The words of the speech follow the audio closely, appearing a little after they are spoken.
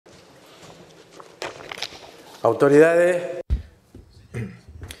Autoridades.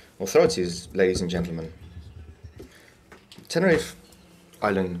 Authorities, ladies and gentlemen. Tenerife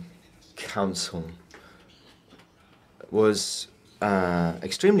Island Council was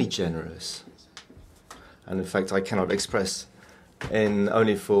extremely generous, and in fact I cannot express in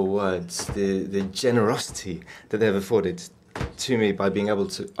only 4 words the generosity that they have afforded to me by being able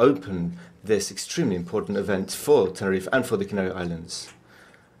to open this extremely important event for Tenerife and for the Canary Islands.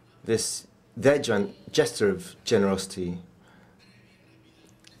 Their gesture of generosity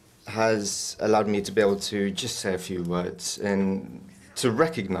has allowed me to be able to just say a few words and to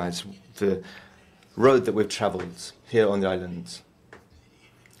recognize the road that we've traveled here on the island.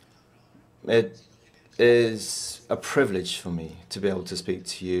 It is a privilege for me to be able to speak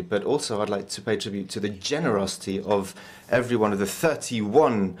to you, but also I'd like to pay tribute to the generosity of every one of the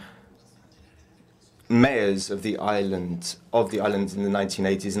 31 mayors of the island in the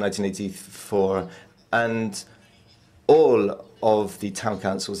 1980s and 1984, and all of the town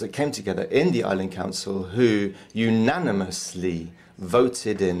councils that came together in the Island Council who unanimously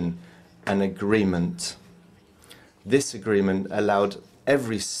voted in an agreement. This agreement allowed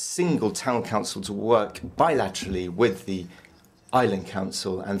every single town council to work bilaterally with the Island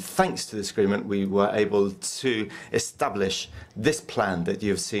Council, and thanks to this agreement we were able to establish this plan that you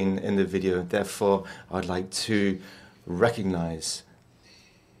have seen in the video. Therefore, I'd like to recognize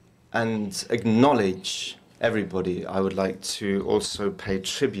and acknowledge everybody. I would like to also pay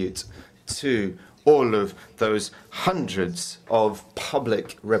tribute to all of those hundreds of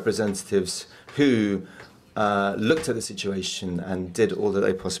public representatives who looked at the situation and did all that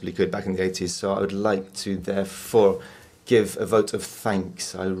they possibly could back in the 80s. So I would like to therefore give a vote of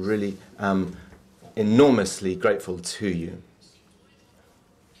thanks. I really am enormously grateful to you.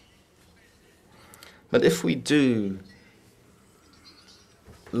 But if we do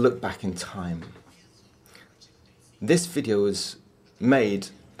look back in time, this video was made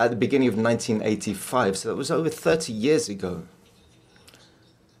at the beginning of 1985, so that was over 30 years ago.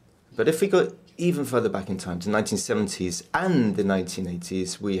 But if we go even further back in time, to the 1970s and the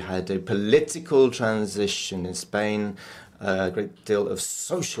 1980s, we had a political transition in Spain, a great deal of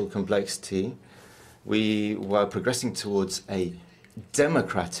social complexity. We were progressing towards a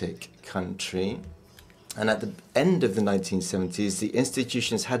democratic country. And at the end of the 1970s, the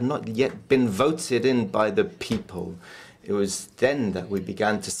institutions had not yet been voted in by the people. It was then that we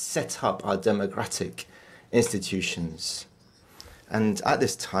began to set up our democratic institutions. And at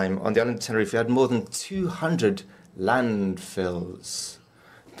this time, on the island of Tenerife, we had more than 200 landfills.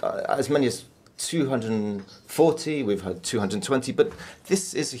 As many as 240, we've had 220, but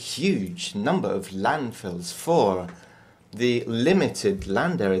this is a huge number of landfills for the limited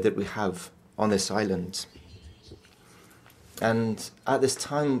land area that we have on this island. And at this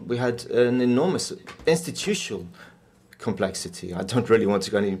time, we had an enormous institutional complexity. I don't really want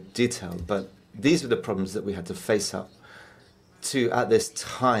to go into detail, but these were the problems that we had to face up to at this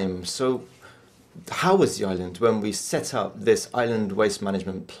time. So how was the island when we set up this island waste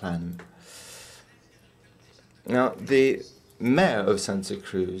management plan? Now, the mayor of Santa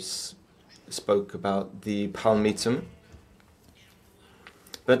Cruz spoke about the palmitum,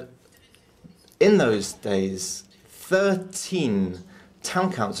 but in those days, 13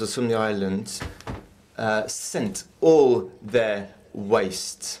 town councils from the island sent all their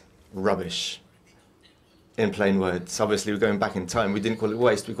waste, rubbish, in plain words. Obviously, we're going back in time. We didn't call it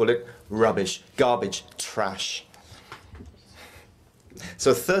waste, we called it rubbish, garbage, trash.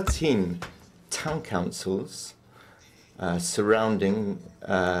 So 13 town councils surrounding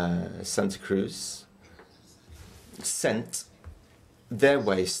Santa Cruz sent their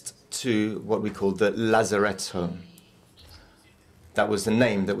waste to what we called the Lazaretto. That was the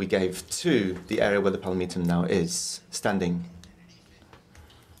name that we gave to the area where the palmitum now is standing.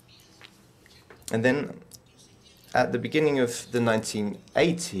 And then at the beginning of the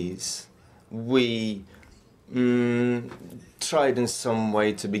 1980s, we tried in some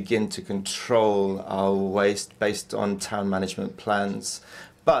way to begin to control our waste based on town management plans,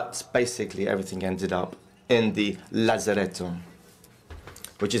 but basically everything ended up in the Lazaretto,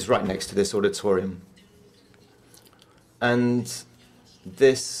 which is right next to this auditorium. And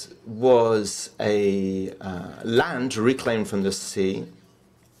this was a land reclaimed from the sea,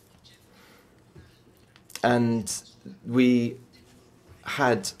 and we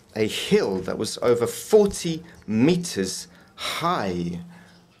had a hill that was over 40 meters high.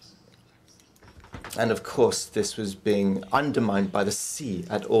 And of course, this was being undermined by the sea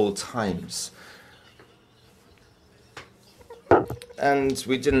at all times. And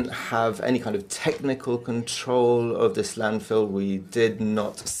we didn't have any kind of technical control of this landfill. We did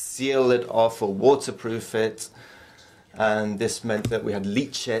not seal it off or waterproof it. And this meant that we had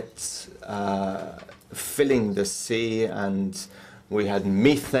leachate filling the sea, and we had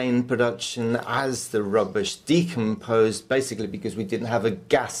methane production as the rubbish decomposed, basically because we didn't have a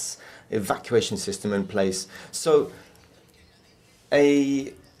gas evacuation system in place. So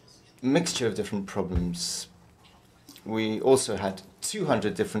a mixture of different problems. We also had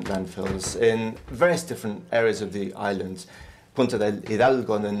 200 different landfills in various different areas of the island. Punta del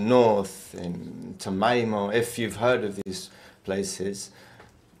Hidalgo in the north, in Tamaimo, if you've heard of these places.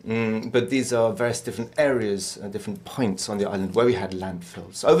 But these are various different areas, different points on the island where we had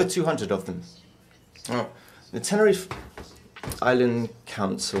landfills, over 200 of them. The Tenerife Island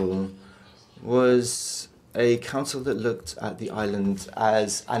Council was a council that looked at the island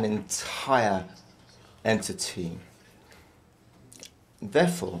as an entire entity.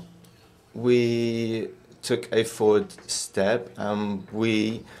 Therefore, we took a forward step and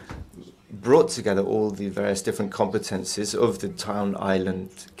we brought together all the various different competencies of the town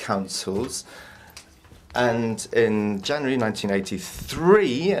island councils. And in January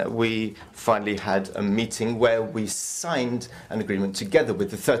 1983, we finally had a meeting where we signed an agreement together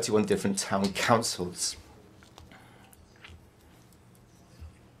with the 31 different town councils.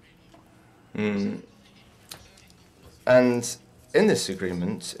 And in this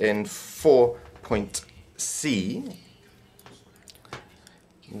agreement, in 4.c,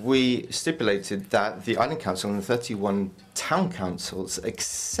 we stipulated that the Island Council and the 31 town councils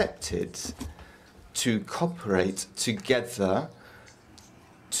accepted to cooperate together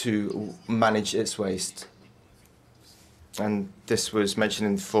to manage its waste. And this was mentioned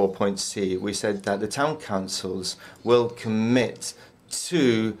in 4.c. We said that the town councils will commit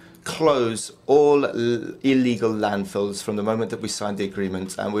to close all illegal landfills from the moment that we signed the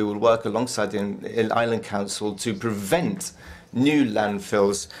agreement, and we will work alongside the Island Council to prevent new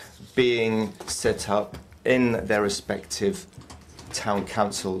landfills being set up in their respective town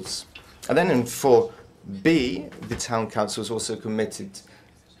councils. And then in 4b, the town councils also committed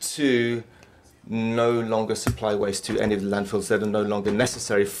to no longer supply waste to any of the landfills that are no longer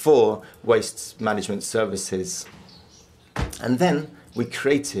necessary for waste management services. And then we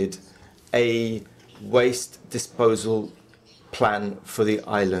created a waste disposal plan for the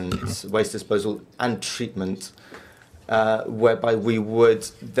islands, waste disposal and treatment, whereby we would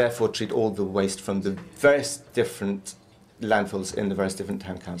therefore treat all the waste from the various different landfills in the various different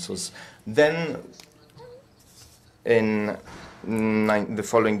town councils. Then, in the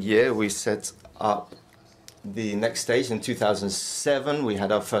following year, we set up the next stage. In 2007, we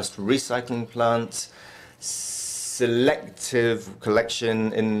had our first recycling plant, selective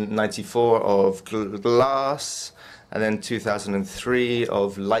collection in '94 of glass, and then 2003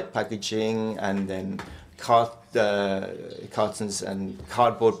 of light packaging, and then cartons and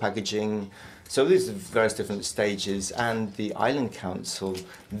cardboard packaging. So these are various different stages, and the Island Council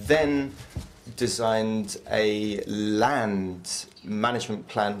then designed a land management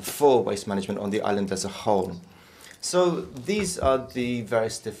plan for waste management on the island as a whole. So these are the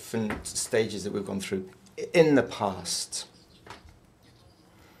various different stages that we've gone through in the past.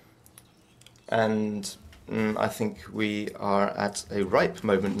 And I think we are at a ripe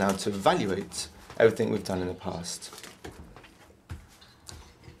moment now to evaluate everything we've done in the past.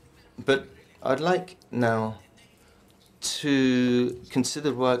 But I'd like now to consider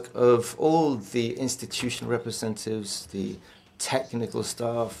the work of all the institutional representatives, the technical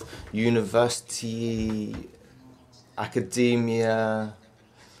staff, university, academia,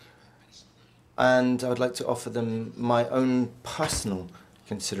 and I'd like to offer them my own personal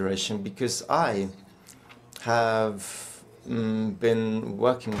consideration, because I have been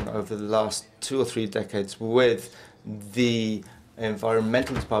working over the last 2 or 3 decades with the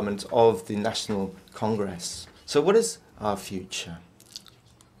environmental department of the National Congress. So what is our future?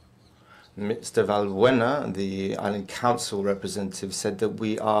 Mr. Valbuena, the Island Council representative, said that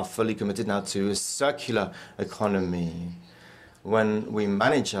we are fully committed now to a circular economy. When we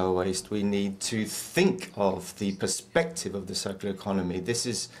manage our waste, we need to think of the perspective of the circular economy. This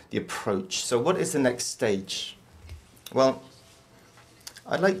is the approach. So what is the next stage? Well,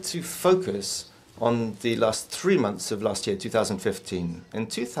 I'd like to focus on the last 3 months of last year, 2015. In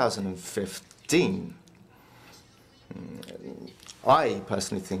 2015, I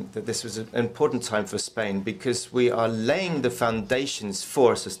personally think that this was an important time for Spain, because we are laying the foundations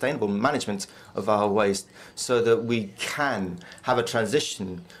for a sustainable management of our waste, so that we can have a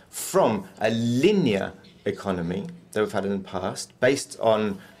transition from a linear economy that we've had in the past, based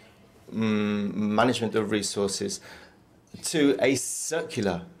on management of resources, to a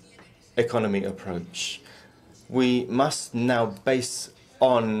circular economy approach. We must now base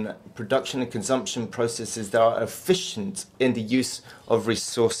on production and consumption processes that are efficient in the use of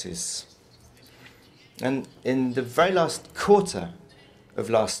resources. And in the very last quarter of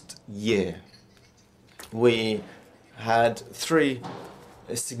last year, we had three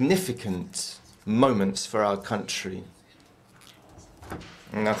significant moments for our country.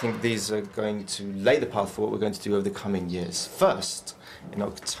 And I think these are going to lay the path for what we're going to do over the coming years. First, in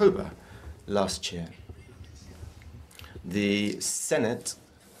October last year, the Senate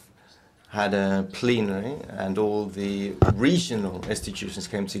had a plenary and all the regional institutions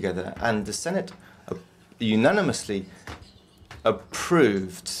came together, and the Senate unanimously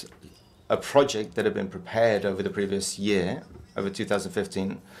approved a project that had been prepared over the previous year, over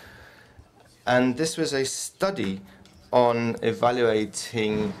 2015, and this was a study on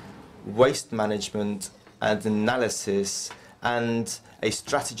evaluating waste management and analysis and a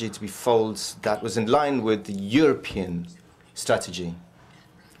strategy to be followed that was in line with the European strategy.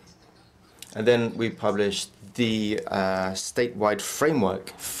 And then we published the statewide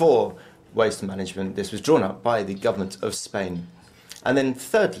framework for waste management. This was drawn up by the government of Spain. And then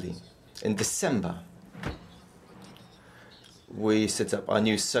thirdly, in December, we set up our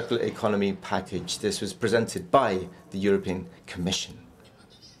new circular economy package. This was presented by the European Commission.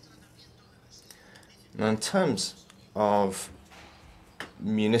 Now, in terms of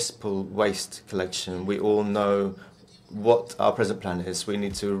municipal waste collection, we all know what our present plan is. We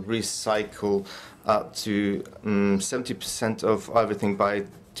need to recycle up to 70% of everything by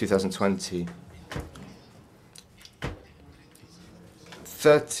 2020.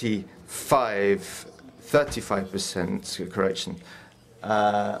 35% correction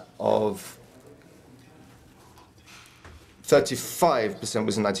of 35%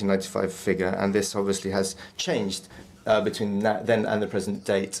 was a 1995 figure, and this obviously has changed between then and the present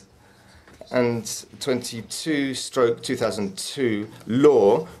date. And 22/2002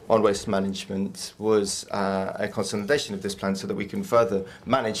 law on waste management was a consolidation of this plan so that we can further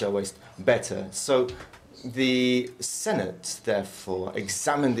manage our waste better. So the Senate, therefore,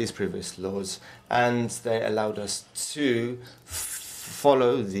 examined these previous laws, and they allowed us to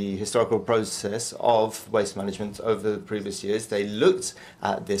follow the historical process of waste management over the previous years. They looked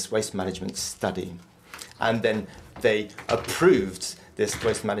at this waste management study, and then they approved this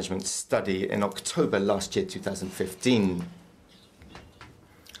waste management study in October last year, 2015.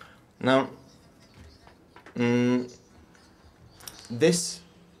 Now, this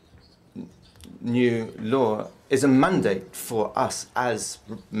new law is a mandate for us as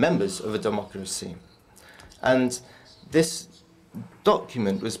members of a democracy. And this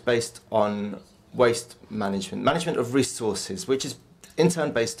document was based on waste management, management of resources, which is in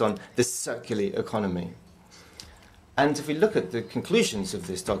turn based on the circular economy. And if we look at the conclusions of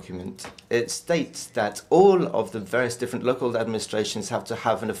this document, it states that all of the various different local administrations have to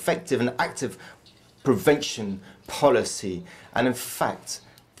have an effective and active prevention policy. And in fact,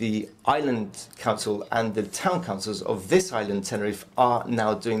 the island council and the town councils of this island, Tenerife, are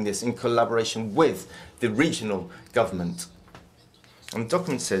now doing this in collaboration with the regional government. And the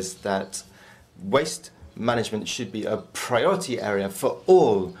document says that waste management should be a priority area for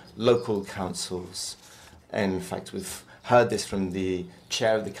all local councils. In fact, we've heard this from the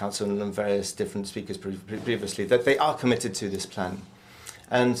chair of the council and various different speakers previously, that they are committed to this plan.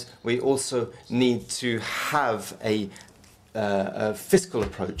 And we also need to have a fiscal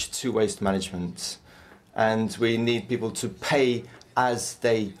approach to waste management. And we need people to pay as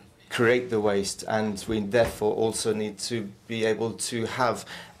they create the waste, and we therefore also need to be able to have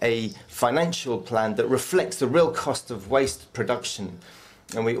a financial plan that reflects the real cost of waste production.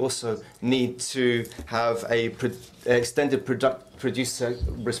 And we also need to have a extended producer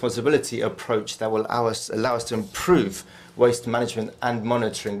responsibility approach that will allow us to improve waste management and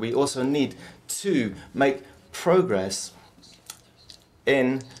monitoring. We also need to make progress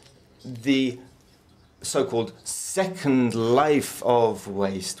in the so-called second life of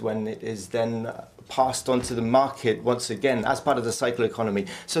waste, when it is then passed on to the market once again as part of the cycle economy.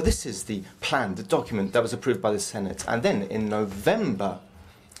 So this is the plan, the document that was approved by the Senate. And then in November,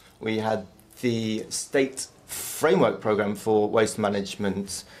 we had the state framework program for waste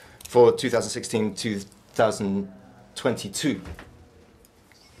management for 2016-2022.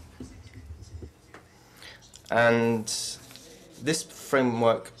 And this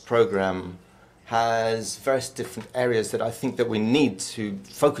framework program has various different areas that I think that we need to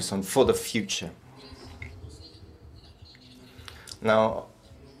focus on for the future. Now,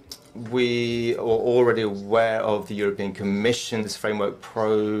 we are already aware of the European Commission's framework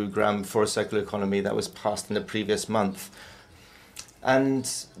program for a circular economy that was passed in the previous month. And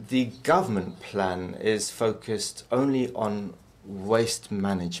the government plan is focused only on waste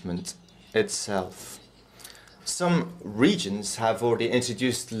management itself. Some regions have already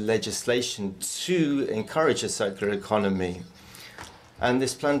introduced legislation to encourage a circular economy. And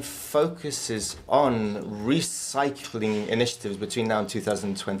this plan focuses on recycling initiatives between now and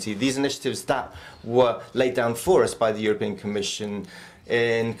 2020. These initiatives that were laid down for us by the European Commission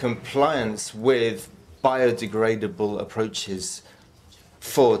in compliance with biodegradable approaches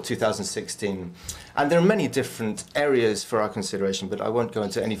for 2016. And there are many different areas for our consideration, but I won't go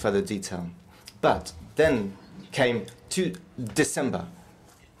into any further detail. But then came to December,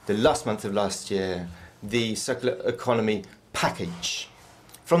 the last month of last year, the circular economy package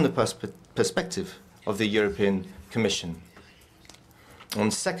from the perspective of the European Commission. On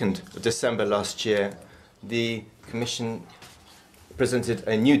 2nd of December last year, the Commission presented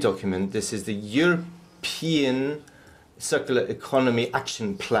a new document. This is the European Circular Economy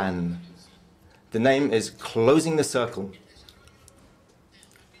Action Plan. The name is Closing the Circle.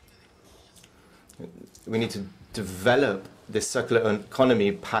 We need to develop this circular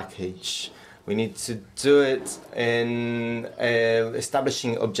economy package. We need to do it in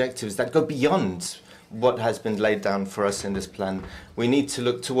establishing objectives that go beyond what has been laid down for us in this plan. We need to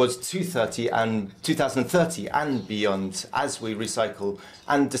look towards 2030 and beyond as we recycle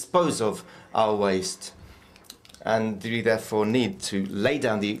and dispose of our waste. And we therefore need to lay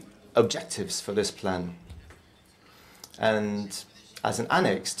down the objectives for this plan. And as an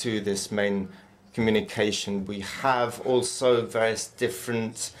annex to this main communication, we have also various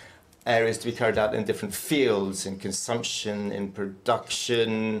different areas to be carried out in different fields, in consumption, in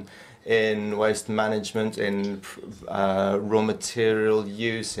production, in waste management, in raw material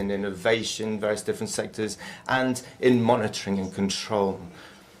use, in innovation, various different sectors, and in monitoring and control.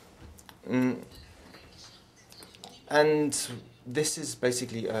 And this is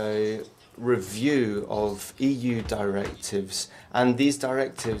basically a review of EU directives, and these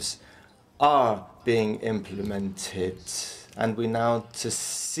directives are being implemented. And we now to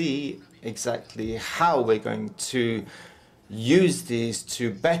see exactly how we're going to use these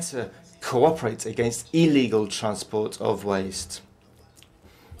to better cooperate against illegal transport of waste.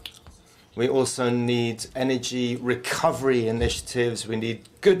 We also need energy recovery initiatives, we need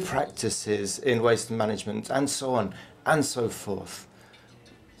good practices in waste management, and so on and so forth.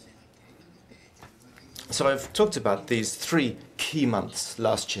 So I've talked about these 3 key months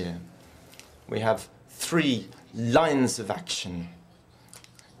last year. We have 3 lines of action,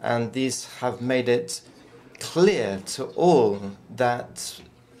 and these have made it clear to all that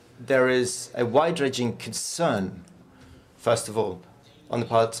there is a wide-ranging concern, first of all, on the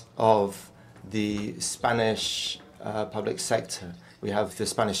part of the Spanish public sector. We have the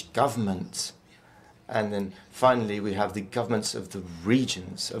Spanish government, and then finally we have the governments of the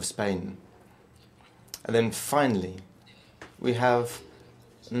regions of Spain. And then finally we have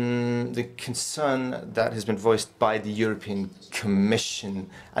the concern that has been voiced by the European Commission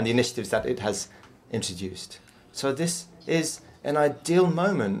and the initiatives that it has introduced. So this is an ideal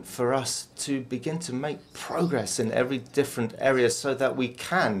moment for us to begin to make progress in every different area so that we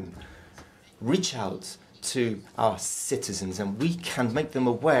can reach out to our citizens and we can make them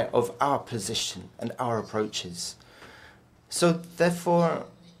aware of our position and our approaches. So therefore,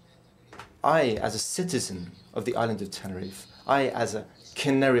 I, as a citizen of the island of Tenerife, I, as a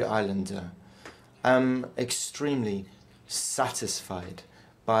Canary Islander, am extremely satisfied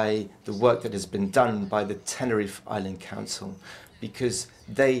by the work that has been done by the Tenerife Island Council, because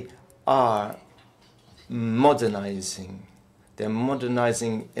they are modernizing. They're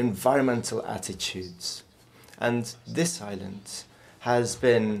modernizing environmental attitudes. And this island has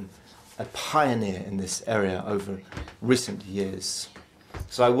been a pioneer in this area over recent years.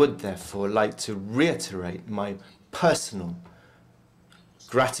 So I would therefore like to reiterate my personal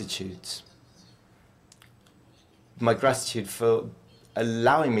gratitude. My gratitude for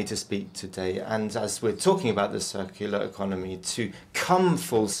allowing me to speak today, and as we're talking about the circular economy, to come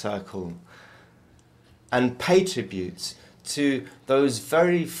full circle and pay tribute to those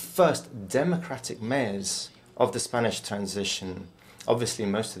very first democratic mayors of the Spanish transition. Obviously,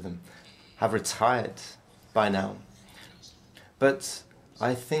 most of them have retired by now. But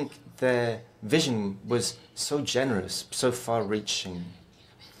I think their vision was so generous, so far-reaching.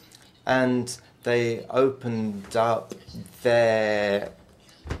 And they opened up their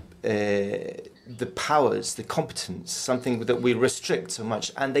the powers, the competence, something that we restrict so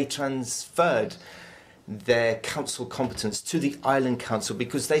much, and they transferred their council competence to the island council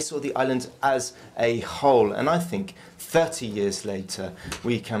because they saw the island as a whole. And I think 30 years later,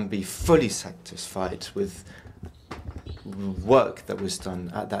 we can be fully satisfied with work that was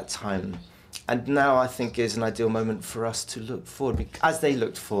done at that time. And now I think is an ideal moment for us to look forward, as they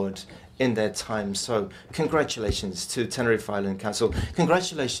looked forward in their time. So congratulations to Tenerife Island Council.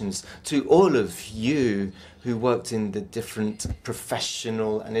 Congratulations to all of you who worked in the different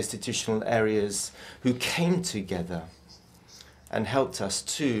professional and institutional areas who came together and helped us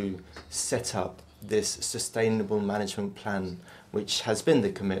to set up this sustainable management plan, which has been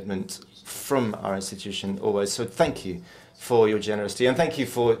the commitment from our institution always. So thank you for your generosity, and thank you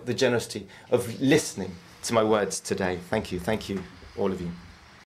for the generosity of listening to my words today. Thank you, all of you.